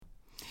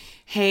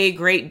Hey,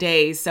 great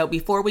day. So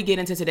before we get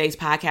into today's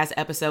podcast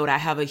episode, I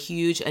have a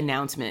huge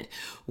announcement.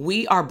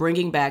 We are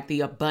bringing back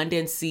the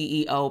Abundance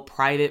CEO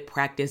Private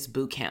Practice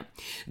Bootcamp.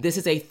 This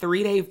is a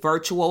 3-day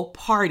virtual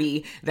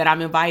party that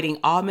I'm inviting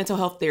all mental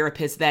health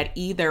therapists that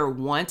either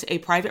want a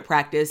private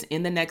practice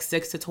in the next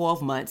 6 to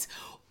 12 months,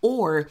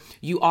 or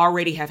you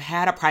already have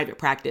had a private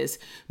practice,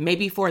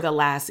 maybe for the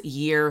last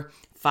year,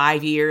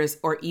 5 years,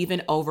 or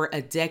even over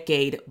a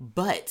decade,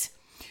 but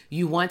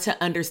you want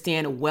to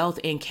understand wealth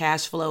and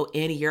cash flow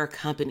in your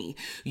company.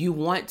 You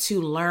want to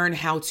learn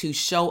how to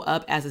show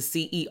up as a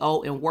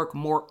CEO and work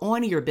more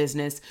on your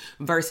business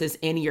versus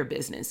in your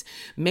business.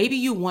 Maybe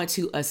you want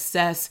to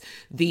assess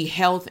the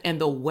health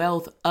and the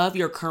wealth of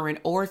your current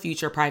or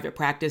future private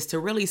practice to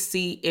really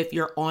see if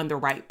you're on the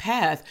right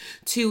path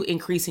to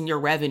increasing your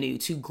revenue,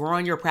 to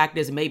growing your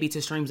practice, maybe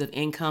to streams of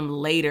income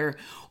later,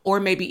 or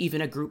maybe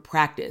even a group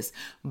practice.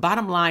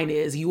 Bottom line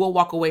is you will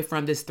walk away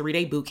from this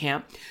 3-day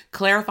bootcamp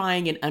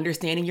clarifying and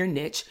understanding your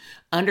niche,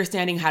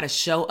 understanding how to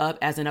show up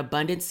as an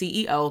abundant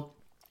CEO,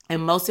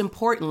 and most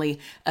importantly,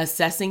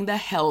 assessing the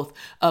health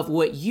of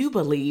what you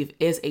believe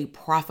is a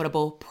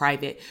profitable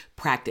private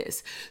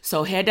practice.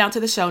 So head down to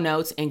the show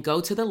notes and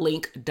go to the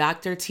link,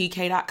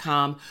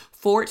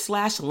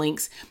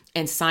 drtk.com/links,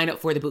 and sign up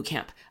for the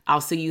bootcamp.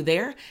 I'll see you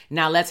there.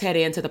 Now let's head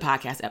into the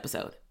podcast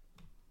episode.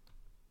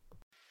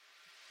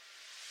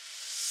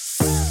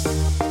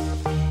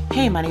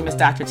 Hey, my name is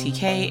Dr.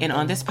 TK, and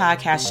on this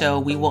podcast show,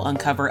 we will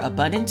uncover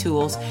abundant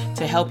tools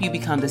to help you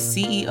become the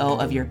CEO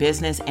of your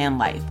business and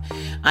life.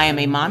 I am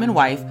a mom and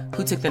wife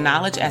who took the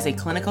knowledge as a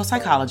clinical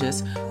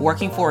psychologist,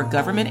 working for a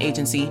government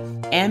agency,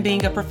 and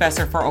being a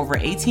professor for over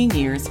 18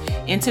 years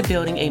into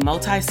building a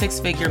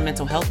multi-6-figure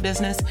mental health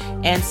business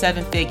and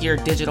 7-figure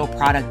digital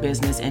product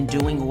business and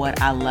doing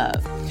what I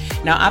love.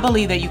 Now, I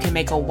believe that you can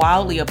make a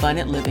wildly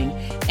abundant living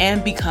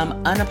and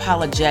become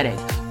unapologetic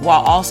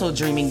while also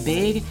dreaming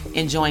big,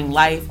 enjoying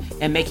life,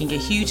 and making a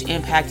huge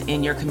impact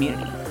in your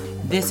community.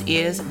 This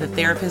is the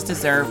Therapists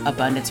Deserve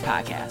Abundance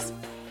Podcast.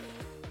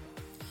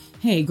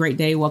 Hey, great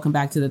day. Welcome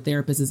back to the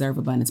Therapists Deserve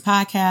Abundance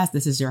Podcast.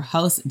 This is your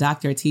host,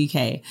 Dr.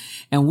 TK,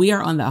 and we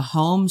are on the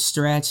home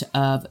stretch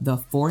of the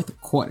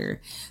 4th quarter.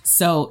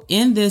 So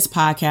in this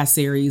podcast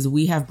series,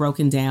 we have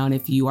broken down,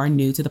 if you are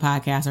new to the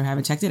podcast or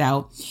haven't checked it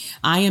out,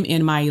 I am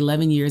in my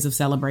 11 years of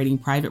celebrating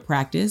private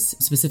practice,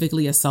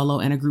 specifically a solo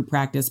and a group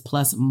practice,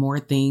 plus more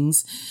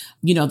things,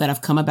 that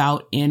have come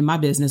about in my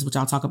business, which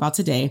I'll talk about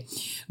today.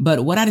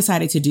 But what I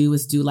decided to do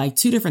is do like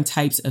 2 different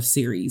types of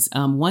series.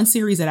 One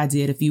series that I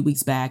did a few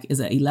weeks back is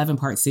an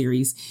 11-part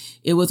series.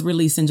 It was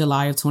released in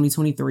July of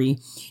 2023.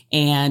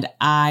 And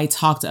I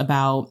talked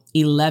about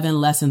 11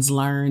 lessons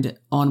learned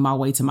on my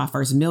way to my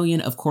first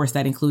million. Of course,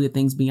 that included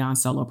things beyond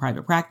solo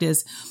private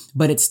practice,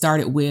 but it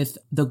started with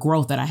the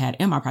growth that I had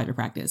in my private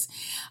practice.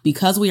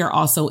 Because we are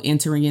also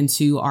entering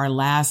into our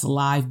last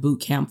live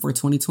boot camp for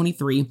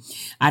 2023,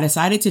 I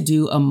decided to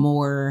do a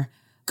more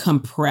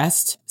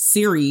compressed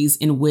series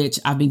in which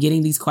I've been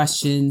getting these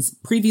questions,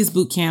 previous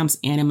boot camps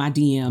and in my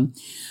DM,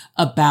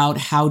 about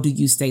how do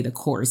you stay the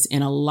course.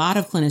 And a lot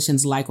of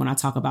clinicians like when I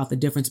talk about the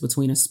difference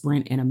between a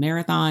sprint and a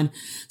marathon.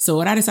 So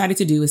what I decided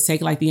to do is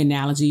take like the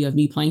analogy of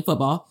me playing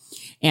football,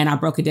 and I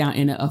broke it down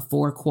in a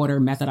 4-quarter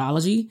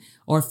methodology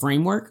or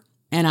framework.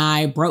 And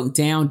I broke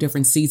down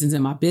different seasons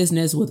in my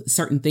business with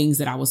certain things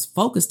that I was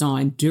focused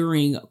on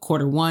during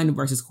quarter 1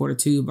 versus quarter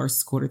 2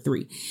 versus quarter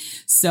 3.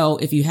 So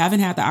if you haven't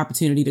had the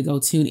opportunity to go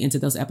tune into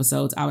those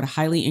episodes, I would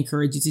highly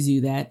encourage you to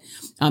do that.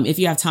 If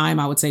you have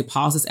time, I would say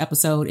pause this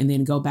episode and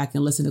then go back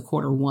and listen to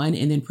quarter 1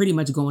 and then pretty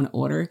much go in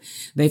order.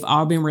 They've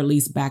all been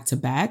released back to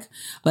back.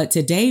 But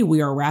today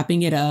we are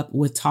wrapping it up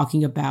with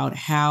talking about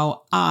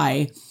how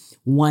I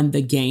won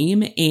the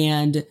game.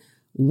 And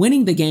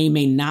winning the game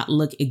may not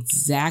look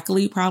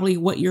exactly probably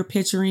what you're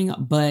picturing,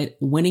 but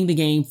winning the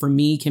game for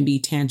me can be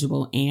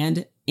tangible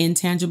and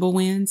intangible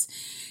wins.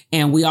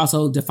 And we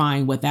also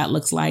define what that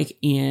looks like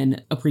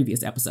in a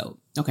previous episode.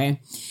 Okay.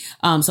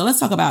 So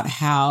let's talk about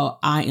how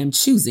I am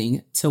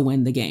choosing to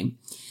win the game.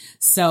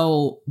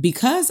 So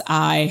because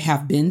I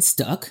have been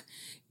stuck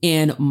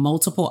in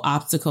multiple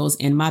obstacles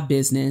in my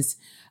business,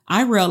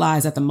 I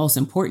realize that the most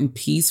important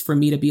piece for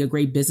me to be a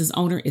great business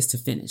owner is to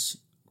finish.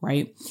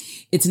 Right?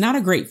 It's not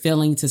a great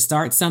feeling to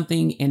start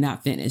something and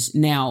not finish.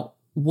 Now,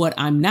 what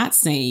I'm not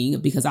saying,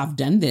 because I've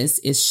done this,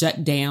 is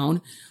shut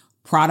down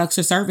products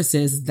or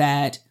services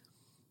that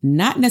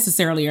not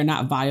necessarily are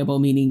not viable,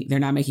 meaning they're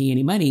not making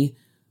any money,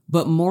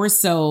 but more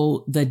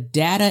so the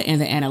data and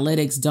the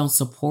analytics don't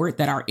support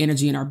that our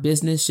energy and our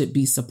business should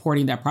be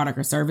supporting that product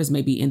or service,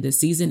 maybe in this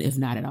season, if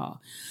not at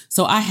all.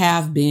 So I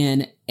have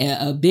been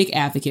a big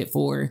advocate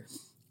for,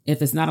 if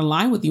it's not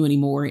aligned with you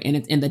anymore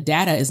and the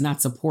data is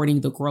not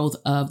supporting the growth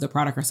of the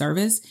product or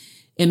service,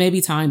 it may be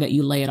time that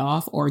you lay it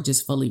off or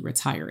just fully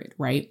retire it,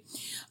 right?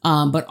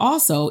 But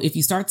also, if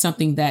you start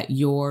something that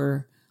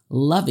you're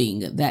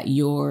loving, that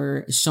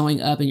you're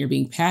showing up and you're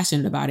being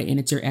passionate about it and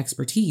it's your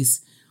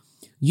expertise,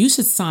 you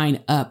should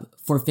sign up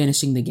for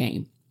finishing the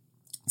game.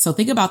 So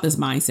think about this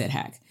mindset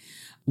hack.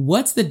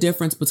 What's the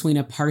difference between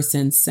a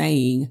person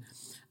saying,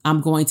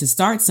 I'm going to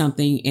start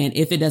something, and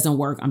if it doesn't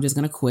work, I'm just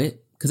going to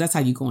quit, because that's how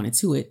you go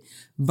into it,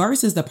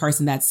 versus the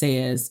person that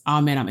says,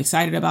 oh man, I'm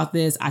excited about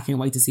this. I can't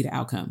wait to see the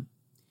outcome.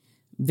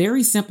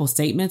 Very simple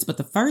statements, but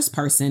the first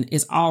person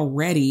is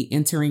already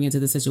entering into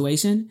the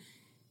situation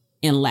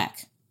in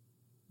lack,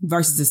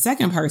 versus the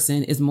second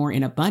person is more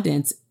in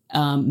abundance,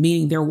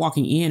 meaning they're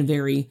walking in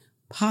very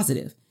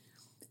positive.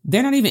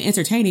 They're not even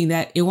entertaining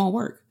that it won't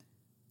work.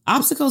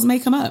 Obstacles may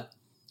come up,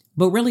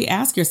 but really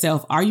ask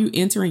yourself, are you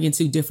entering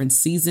into different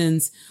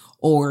seasons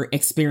or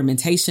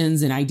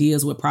experimentations and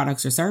ideas with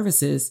products or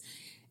services,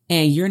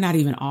 and you're not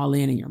even all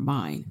in your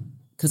mind?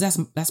 Because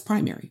that's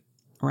primary,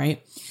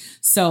 right?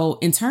 So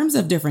in terms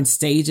of different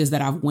stages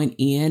that I've went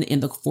in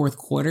the fourth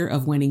quarter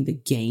of winning the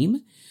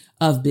game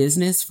of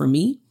business for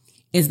me,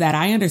 is that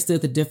I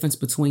understood the difference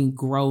between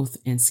growth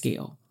and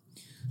scale.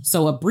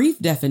 So a brief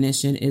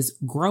definition is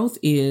growth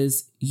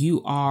is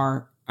you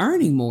are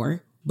earning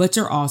more, but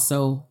you're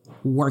also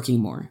working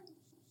more.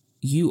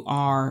 You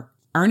are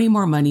earning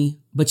more money,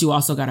 but you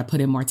also got to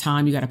put in more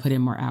time. You got to put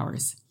in more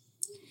hours.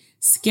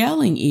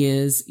 Scaling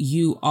is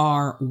you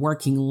are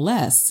working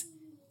less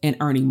and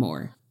earning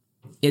more.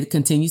 It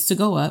continues to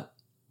go up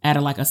at a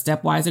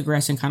stepwise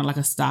aggression, kind of like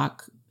a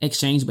stock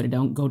exchange, but it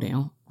don't go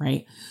down,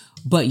 right?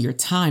 But your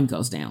time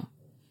goes down.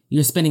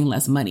 You're spending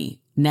less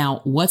money.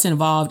 Now, what's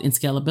involved in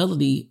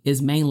scalability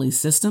is mainly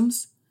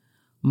systems,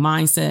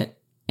 mindset,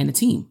 and a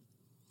team.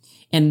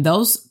 And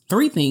those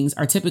three things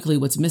are typically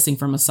what's missing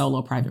from a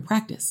solo private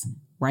practice,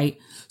 right?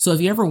 So if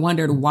you ever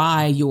wondered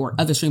why your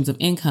other streams of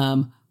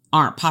income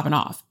aren't popping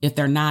off, if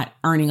they're not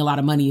earning a lot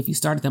of money, if you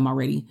started them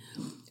already,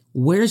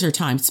 where's your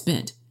time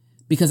spent?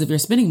 Because if you're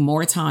spending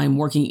more time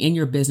working in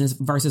your business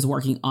versus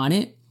working on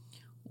it,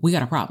 we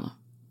got a problem,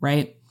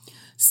 right?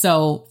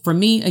 So for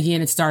me,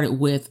 again, it started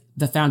with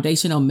the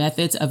foundational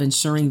methods of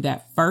ensuring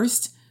that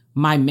first,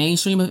 my main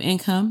stream of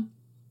income,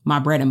 my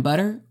bread and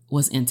butter,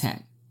 was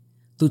intact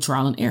through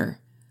trial and error.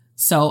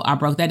 So I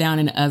broke that down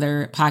in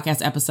other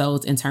podcast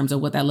episodes in terms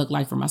of what that looked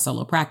like for my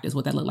solo practice,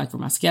 what that looked like for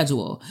my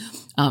schedule.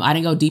 I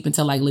didn't go deep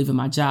into leaving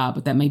my job,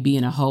 but that may be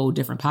in a whole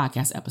different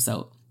podcast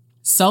episode.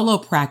 Solo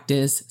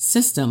practice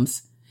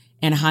systems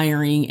and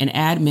hiring an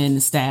admin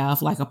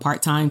staff, like a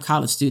part-time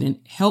college student,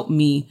 helped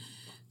me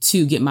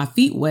to get my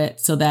feet wet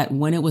so that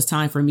when it was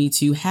time for me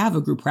to have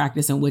a group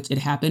practice, in which it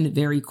happened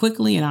very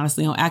quickly and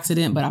honestly on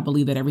accident, but I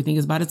believe that everything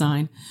is by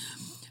design,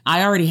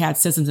 I already had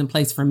systems in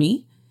place for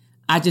me.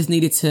 I just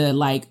needed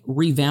to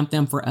revamp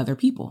them for other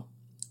people,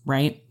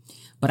 right?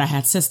 But I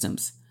had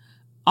systems.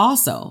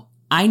 Also,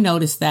 I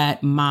noticed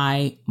that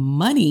my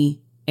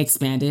money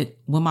expanded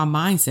when my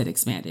mindset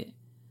expanded.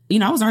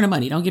 I was earning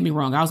money. Don't get me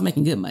wrong. I was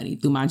making good money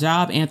through my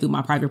job and through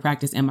my private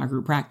practice and my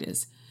group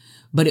practice.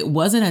 But it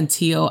wasn't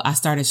until I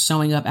started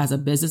showing up as a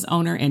business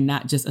owner and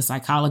not just a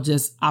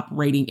psychologist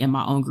operating in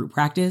my own group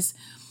practice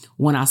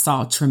when I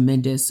saw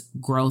tremendous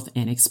growth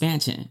and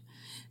expansion.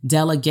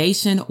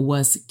 Delegation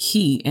was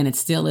key, and it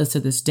still is to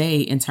this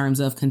day, in terms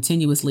of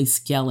continuously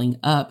scaling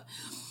up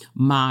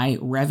my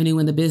revenue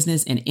in the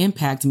business and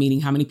impact,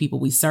 meaning how many people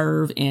we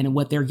serve and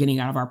what they're getting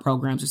out of our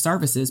programs or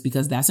services,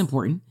 because that's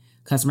important.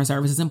 Customer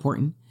service is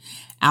important.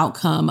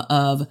 Outcome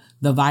of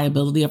the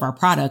viability of our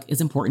product is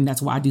important.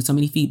 That's why I do so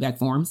many feedback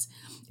forms.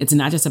 It's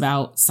not just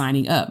about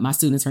signing up. My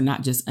students are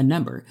not just a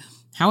number.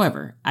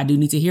 However, I do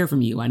need to hear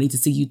from you. I need to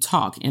see you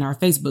talk in our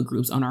Facebook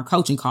groups, on our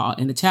coaching call,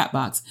 in the chat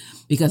box,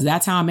 because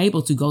that's how I'm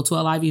able to go to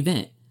a live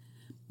event,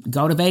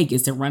 go to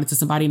Vegas, to run into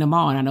somebody in the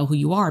mall, and I know who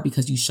you are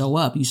because you show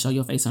up, you show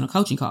your face on a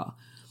coaching call.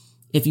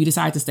 If you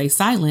decide to stay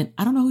silent,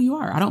 I don't know who you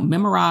are. I don't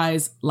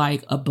memorize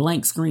a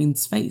blank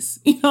screen's face.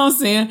 You know what I'm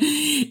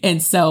saying?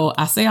 And so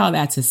I say all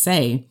that to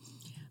say,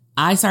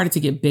 I started to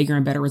get bigger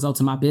and better results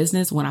in my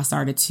business when I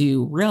started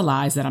to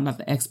realize that I'm not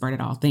the expert at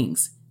all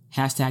things.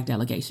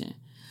 #delegation.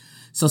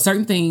 So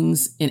certain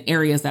things in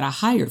areas that I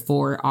hired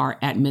for are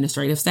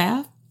administrative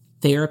staff,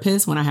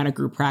 therapists when I had a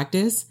group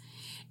practice.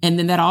 And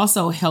then that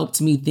also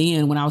helped me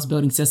then when I was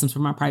building systems for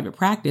my private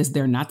practice.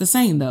 They're not the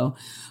same though,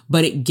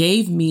 but it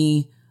gave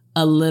me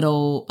a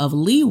little of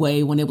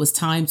leeway when it was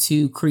time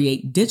to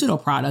create digital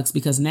products,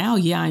 because now,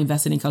 I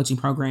invested in coaching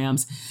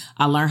programs.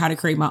 I learned how to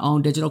create my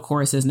own digital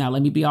courses. Now,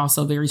 let me be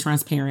also very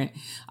transparent.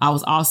 I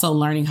was also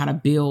learning how to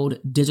build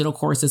digital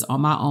courses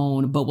on my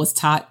own, but was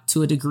taught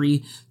to a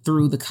degree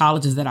through the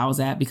colleges that I was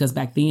at, because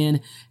back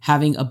then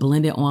having a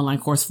blended online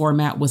course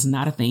format was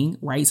not a thing,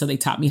 right? So they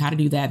taught me how to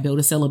do that, build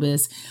a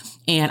syllabus.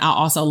 And I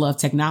also love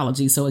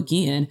technology. So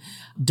again,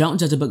 don't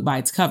judge a book by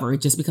its cover.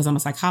 Just because I'm a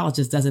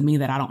psychologist doesn't mean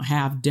that I don't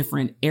have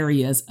different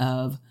areas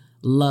of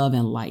love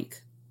and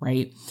like,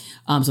 right?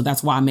 So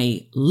that's why I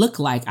may look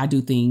like I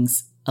do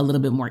things a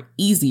little bit more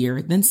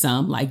easier than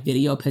some, like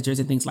video pictures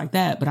and things like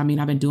that. But I've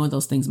been doing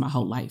those things my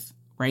whole life,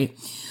 right?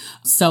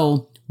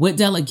 So with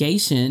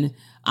delegation,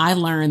 I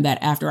learned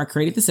that after I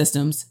created the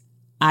systems,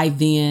 I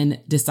then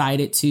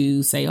decided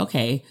to say,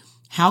 okay,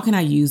 how can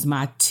I use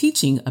my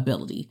teaching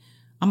ability?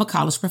 I'm a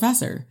college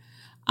professor.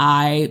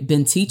 I've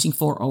been teaching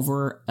for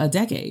over a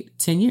decade,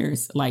 10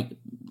 years.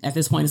 At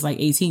this point, it's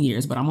 18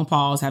 years, but I'm on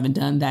pause, haven't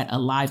done that, a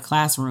live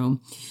classroom.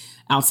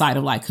 outside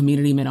of like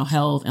community mental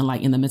health and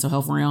like in the mental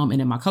health realm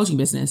and in my coaching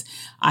business,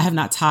 I have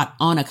not taught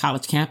on a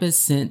college campus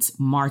since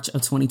March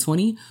of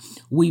 2020.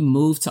 We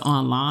moved to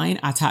online.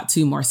 I taught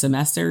 2 more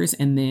semesters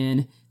and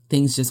then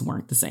things just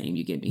weren't the same.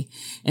 You get me?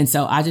 And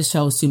so I just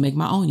chose to make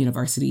my own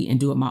university and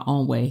do it my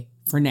own way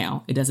for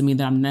now. It doesn't mean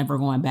that I'm never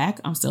going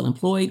back. I'm still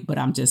employed, but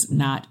I'm just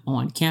not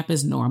on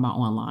campus nor am I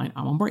online.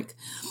 I'm on break.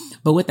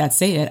 But with that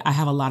said, I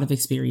have a lot of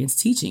experience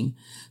teaching.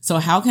 So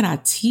how can I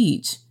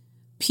teach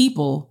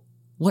people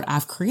what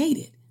I've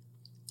created?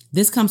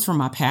 This comes from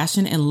my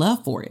passion and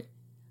love for it.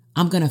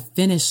 I'm going to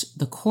finish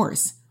the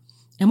course.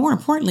 And more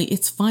importantly,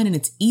 it's fun and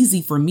it's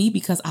easy for me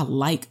because I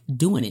like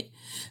doing it.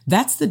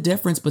 That's the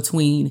difference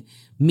between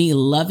me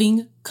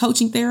loving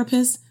coaching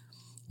therapists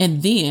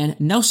and then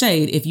no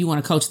shade if you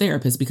want to coach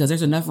therapists because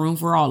there's enough room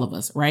for all of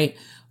us, right?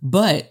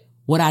 But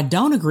what I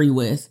don't agree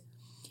with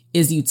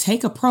is you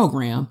take a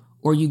program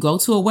or you go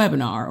to a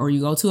webinar or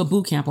you go to a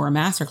boot camp or a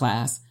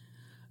masterclass,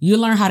 you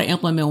learn how to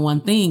implement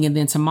one thing and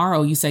then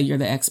tomorrow you say you're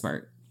the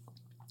expert.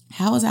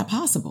 How is that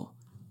possible?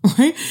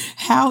 Right?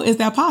 How is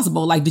that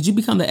possible? Like, did you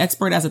become the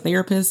expert as a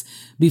therapist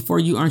before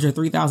you earned your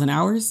 3,000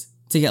 hours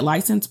to get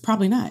licensed?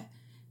 Probably not.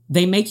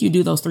 They make you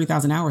do those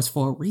 3,000 hours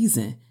for a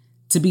reason,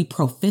 to be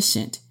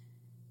proficient,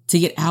 to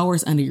get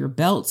hours under your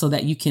belt so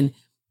that you can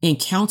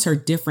encounter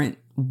different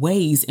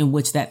ways in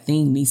which that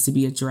thing needs to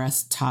be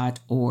addressed,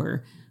 taught,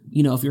 or,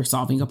 you know, if you're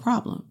solving a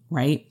problem,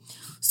 right?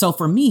 So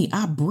for me,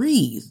 I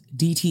breathe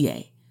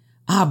DTA.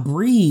 I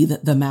breathe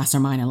the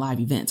mastermind and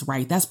live events,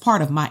 right? That's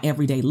part of my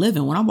everyday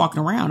living. When I'm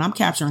walking around, I'm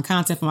capturing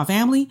content for my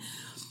family,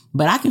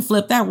 but I can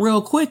flip that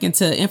real quick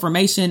into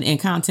information and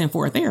content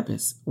for a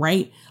therapist,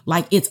 right?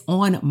 Like it's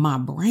on my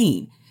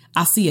brain.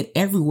 I see it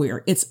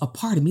everywhere. It's a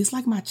part of me. It's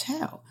like my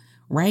child,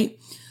 right?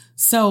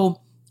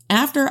 So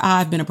after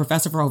I've been a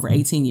professor for over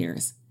 18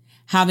 years,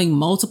 having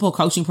multiple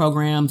coaching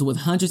programs with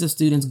hundreds of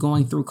students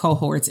going through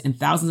cohorts and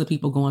thousands of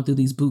people going through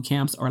these boot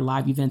camps or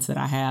live events that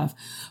I have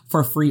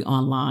for free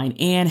online,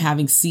 and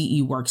having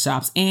CE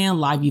workshops and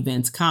live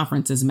events,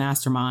 conferences,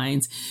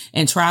 masterminds,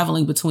 and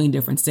traveling between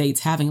different states,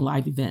 having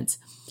live events,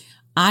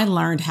 I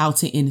learned how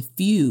to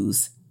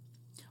infuse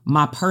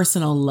my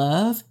personal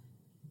love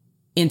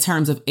in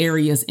terms of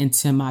areas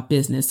into my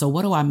business. So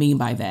what do I mean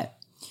by that?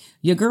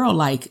 Your girl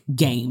like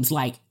games,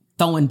 like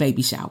throwing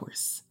baby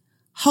showers,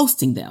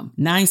 hosting them.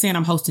 Now I ain't saying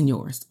I'm hosting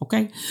yours,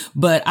 okay?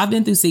 But I've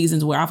been through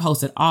seasons where I've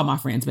hosted all my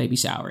friends' baby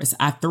showers.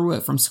 I threw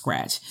it from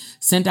scratch,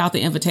 sent out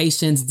the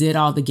invitations, did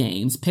all the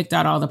games, picked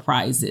out all the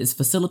prizes,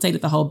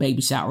 facilitated the whole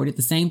baby shower, did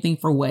the same thing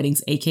for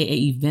weddings, aka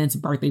events,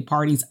 birthday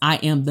parties. I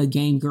am the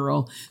game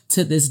girl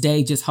to this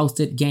day. Just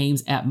hosted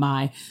games at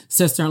my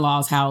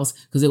sister-in-law's house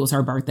because it was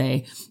her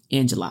birthday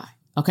in July.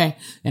 Okay.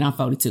 And I'm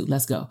 42.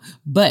 Let's go.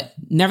 But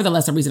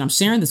nevertheless, the reason I'm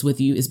sharing this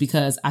with you is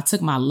because I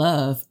took my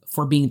love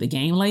for being the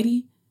game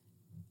lady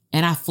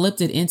and I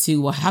flipped it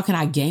into, well, how can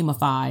I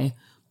gamify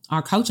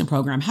our coaching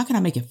program? How can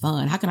I make it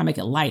fun? How can I make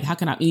it light? How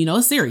can I,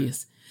 it's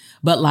serious,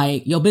 but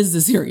like your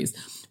business is serious,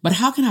 but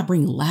how can I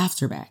bring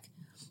laughter back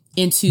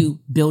into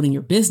building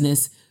your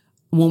business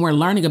when we're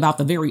learning about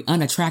the very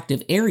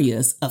unattractive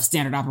areas of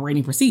standard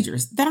operating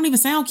procedures that don't even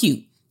sound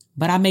cute,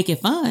 but I make it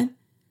fun.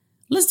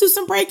 Let's do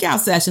some breakout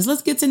sessions.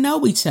 Let's get to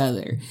know each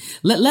other.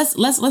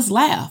 Let's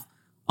laugh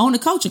on the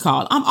coaching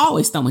call. I'm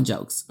always throwing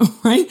jokes,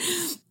 right?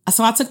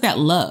 So I took that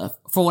love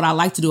for what I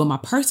like to do in my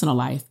personal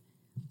life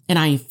and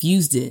I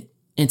infused it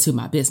into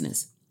my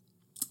business.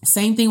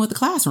 Same thing with the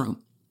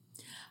classroom.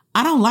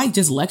 I don't like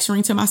just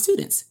lecturing to my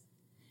students.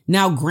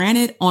 Now,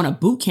 granted, on a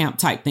boot camp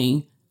type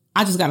thing,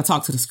 I just got to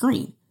talk to the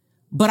screen,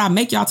 but I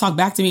make y'all talk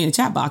back to me in the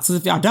chat box.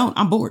 Because if y'all don't,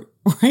 I'm bored,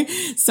 right?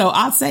 So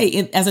I'd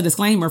say as a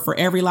disclaimer for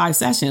every live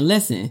session,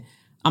 listen,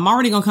 I'm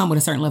already going to come with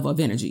a certain level of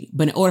energy,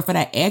 but in order for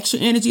that extra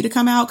energy to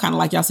come out, kind of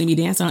like y'all see me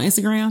dancing on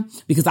Instagram,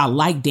 because I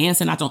like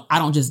dancing. I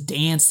don't just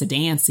dance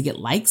to get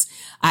likes.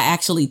 I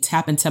actually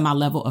tap into my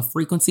level of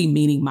frequency,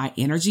 meaning my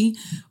energy,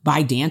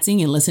 by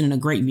dancing and listening to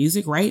great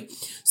music, right?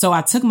 So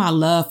I took my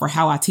love for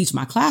how I teach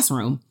my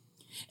classroom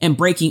and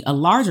breaking a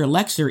larger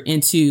lecture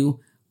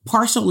into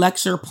partial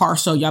lecture,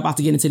 partial. Y'all about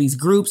to get into these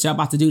groups. Y'all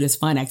about to do this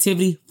fun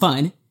activity,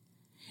 fun.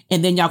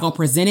 And then y'all gonna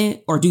present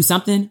it or do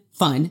something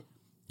fun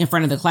in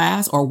front of the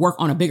class or work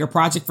on a bigger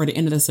project for the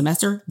end of the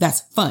semester.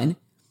 That's fun.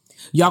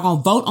 Y'all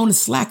gonna vote on the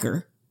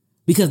slacker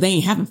because they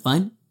ain't having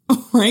fun,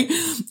 right?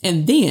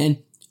 And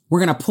then we're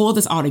gonna pull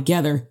this all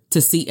together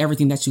to see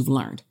everything that you've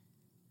learned.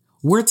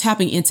 We're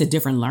tapping into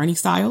different learning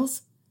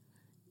styles.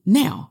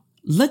 Now,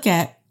 look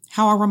at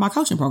how I run my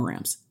coaching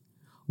programs.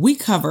 We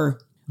cover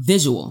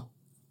visual,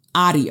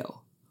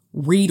 audio,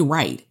 read,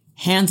 write,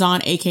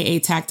 hands-on, aka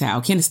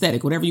tactile,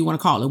 kinesthetic, whatever you want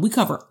to call it. We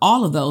cover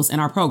all of those in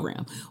our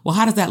program. Well,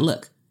 how does that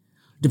look?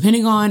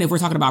 Depending on if we're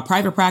talking about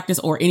private practice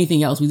or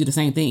anything else, we do the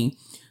same thing.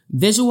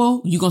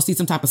 Visual, you're going to see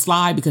some type of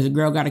slide because your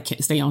girl got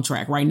to stay on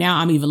track. Right now,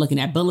 I'm even looking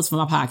at bullets for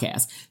my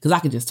podcast because I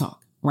can just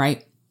talk,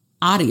 right?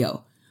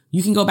 Audio,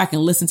 you can go back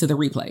and listen to the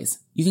replays.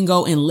 You can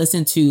go and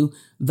listen to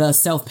the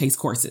self-paced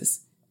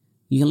courses.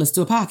 You can listen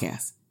to a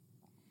podcast.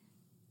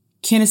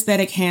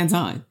 Kinesthetic,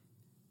 hands-on.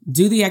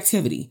 Do the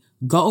activity.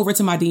 go over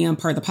to my DM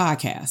per the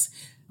podcast,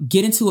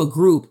 get into a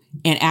group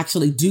and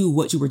actually do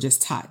what you were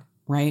just taught,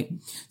 right?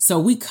 So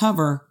we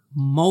cover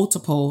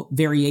multiple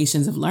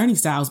variations of learning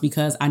styles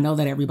because I know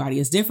that everybody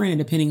is different, and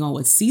depending on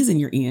what season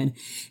you're in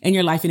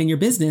your life and in your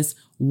business,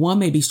 one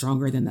may be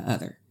stronger than the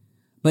other.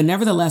 But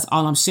nevertheless,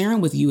 all I'm sharing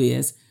with you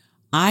is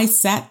I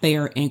sat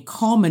there and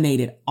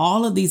culminated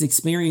all of these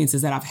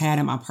experiences that I've had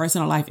in my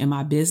personal life and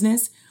my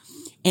business.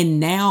 And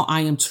now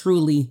I am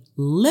truly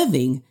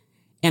living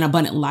an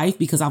abundant life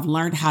because I've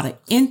learned how to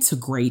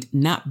integrate,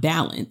 not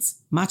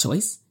balance, my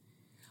choice,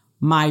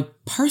 my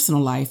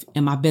personal life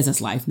and my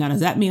business life. Now, does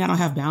that mean I don't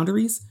have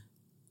boundaries?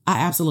 I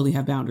absolutely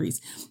have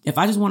boundaries. If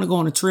I just want to go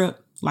on a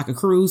trip, like a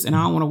cruise, and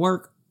I don't want to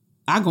work,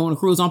 I go on a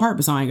cruise on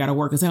purpose. So I ain't got to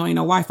work because there ain't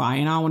no Wi-Fi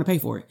and I don't want to pay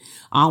for it.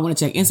 I don't want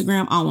to check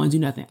Instagram. I don't want to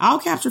do nothing. I'll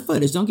capture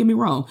footage. Don't get me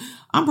wrong.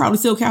 I'm probably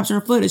still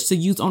capturing footage to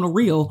use on a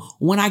reel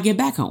when I get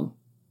back home,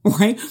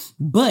 right?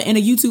 But in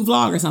a YouTube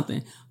vlog or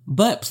something.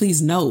 But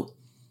please note,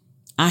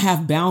 I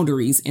have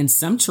boundaries, and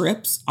some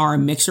trips are a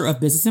mixture of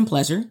business and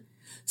pleasure.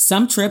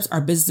 Some trips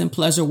are business and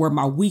pleasure where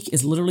my week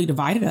is literally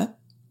divided up.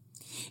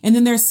 And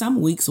then there's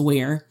some weeks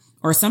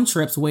or some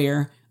trips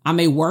where I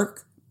may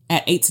work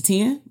at 8 to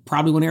 10,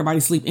 probably when everybody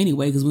sleep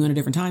anyway, because we're in a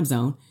different time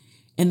zone.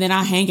 And then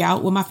I hang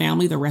out with my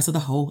family the rest of the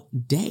whole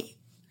day.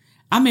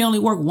 I may only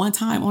work one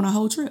time on a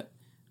whole trip,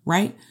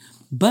 right?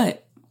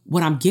 But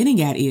what I'm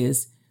getting at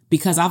is,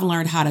 because I've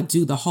learned how to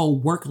do the whole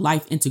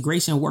work-life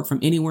integration, work from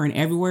anywhere and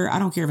everywhere. I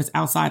don't care if it's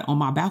outside on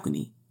my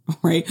balcony,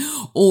 right?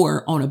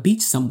 Or on a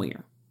beach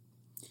somewhere.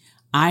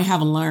 I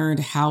have learned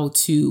how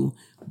to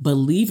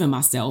believe in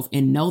myself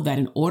and know that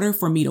in order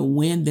for me to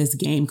win this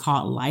game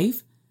called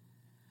life,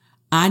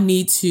 I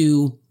need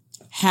to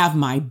have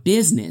my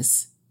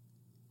business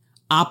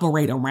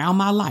operate around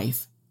my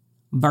life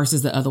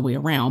versus the other way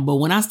around. But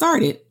when I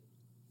started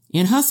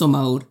in hustle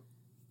mode,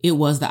 it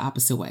was the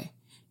opposite way.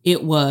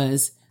 It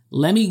was,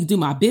 let me do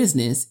my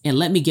business and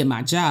let me get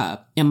my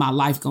job and my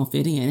life gonna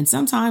fit in. And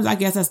sometimes I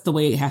guess that's the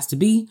way it has to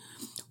be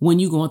when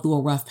you're going through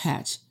a rough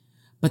patch,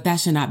 but that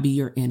should not be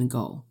your end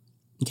goal.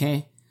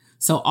 Okay.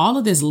 So all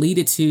of this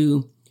led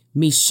to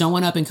me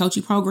showing up in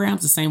coaching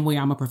programs the same way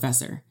I'm a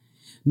professor,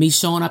 me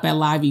showing up at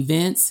live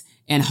events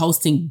and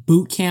hosting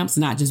boot camps,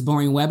 not just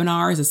boring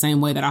webinars, the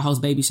same way that I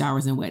host baby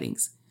showers and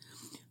weddings.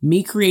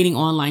 Me creating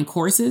online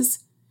courses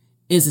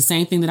is the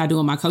same thing that I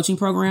do in my coaching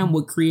program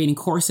with creating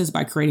courses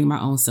by creating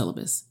my own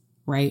syllabus,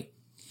 right?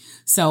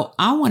 So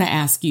I want to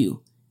ask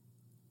you,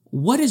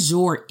 what is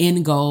your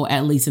end goal,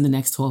 at least in the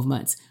next 12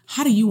 months?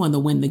 How do you want to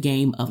win the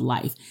game of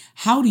life?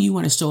 How do you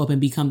want to show up and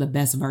become the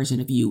best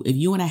version of you? If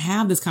you want to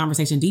have this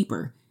conversation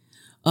deeper,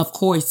 of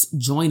course,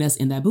 join us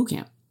in that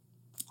bootcamp.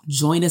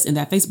 Join us in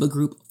that Facebook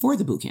group for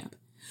the bootcamp.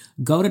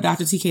 Go to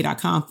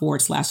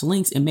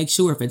drtk.com/links and make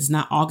sure if it's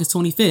not August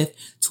 25th,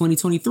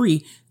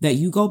 2023, that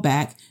you go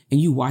back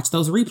and you watch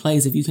those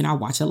replays if you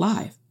cannot watch it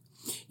live.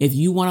 If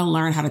you want to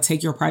learn how to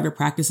take your private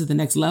practice to the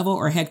next level,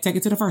 or heck, take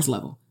it to the first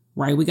level,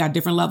 right? We got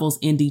different levels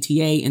in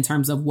DTA in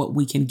terms of what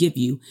we can give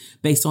you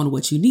based on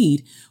what you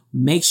need.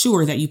 Make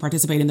sure that you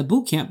participate in the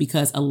bootcamp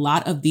because a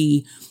lot of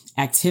the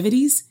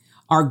activities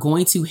are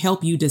going to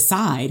help you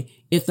decide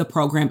if the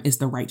program is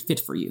the right fit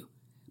for you.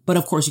 But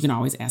of course, you can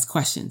always ask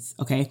questions,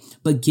 okay?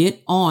 But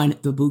get on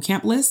the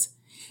bootcamp list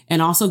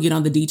and also get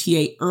on the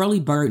DTA early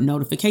bird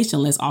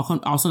notification list,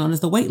 also known as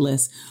the wait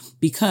list,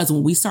 because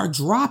when we start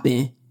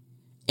dropping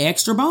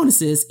extra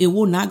bonuses, it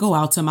will not go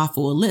out to my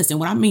full list. And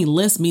when I mean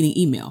list, meaning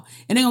email,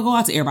 and they're going to go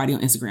out to everybody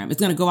on Instagram. It's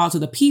going to go out to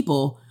the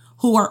people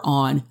who are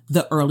on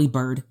the early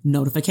bird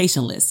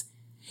notification list.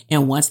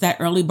 And once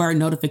that early bird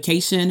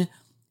notification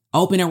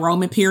open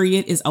enrollment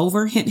period is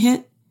over, hint,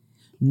 hint,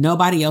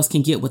 nobody else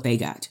can get what they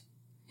got.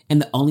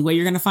 And the only way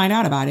you're going to find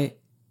out about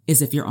it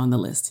is if you're on the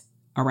list.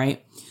 All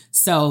right.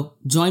 So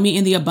join me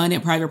in the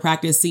Abundant Private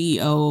Practice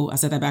CEO, I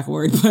said that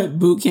backward, but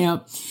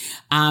bootcamp.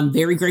 I'm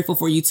very grateful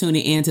for you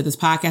tuning in to this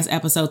podcast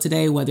episode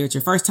today, whether it's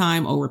your first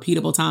time or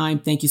repeatable time.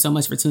 Thank you so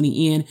much for tuning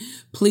in.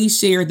 Please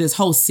share this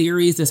whole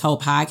series, this whole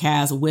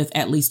podcast with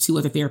at least 2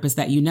 other therapists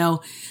that you know.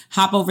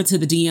 Hop over to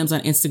the DMs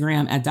on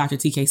Instagram at Dr.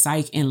 TK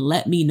Psych and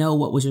let me know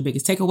what was your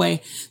biggest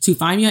takeaway. To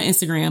find me on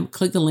Instagram,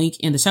 click the link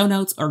in the show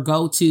notes or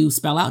go to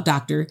spell out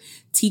Dr.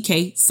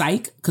 TK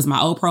Psych, because my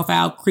old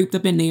profile creeped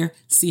up in there.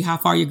 See how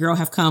far your girl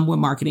have come with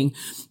marketing.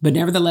 But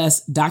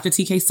nevertheless, Dr.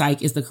 TK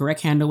Psych is the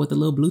correct handle with the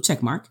little blue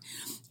check mark.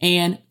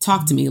 And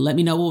talk to me. Let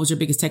me know what was your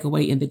biggest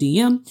takeaway in the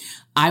DM.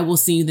 I will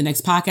see you in the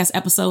next podcast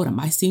episode. I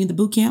might see you in the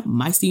bootcamp.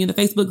 Might see you in the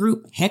Facebook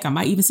group. Heck, I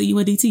might even see you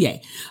in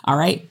DTA. All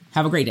right.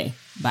 Have a great day.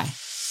 Bye.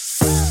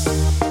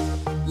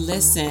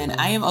 Listen,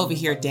 I am over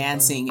here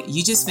dancing.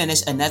 You just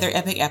finished another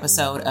epic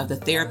episode of the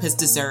Therapists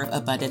Deserve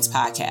Abundance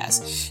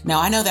podcast.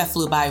 Now, I know that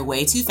flew by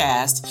way too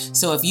fast.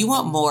 So if you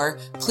want more,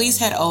 please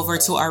head over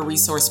to our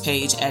resource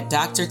page at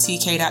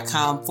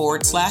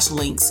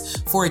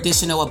drtk.com/links for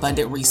additional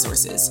abundant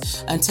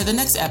resources. Until the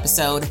next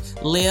episode,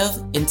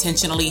 live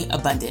intentionally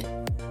abundant.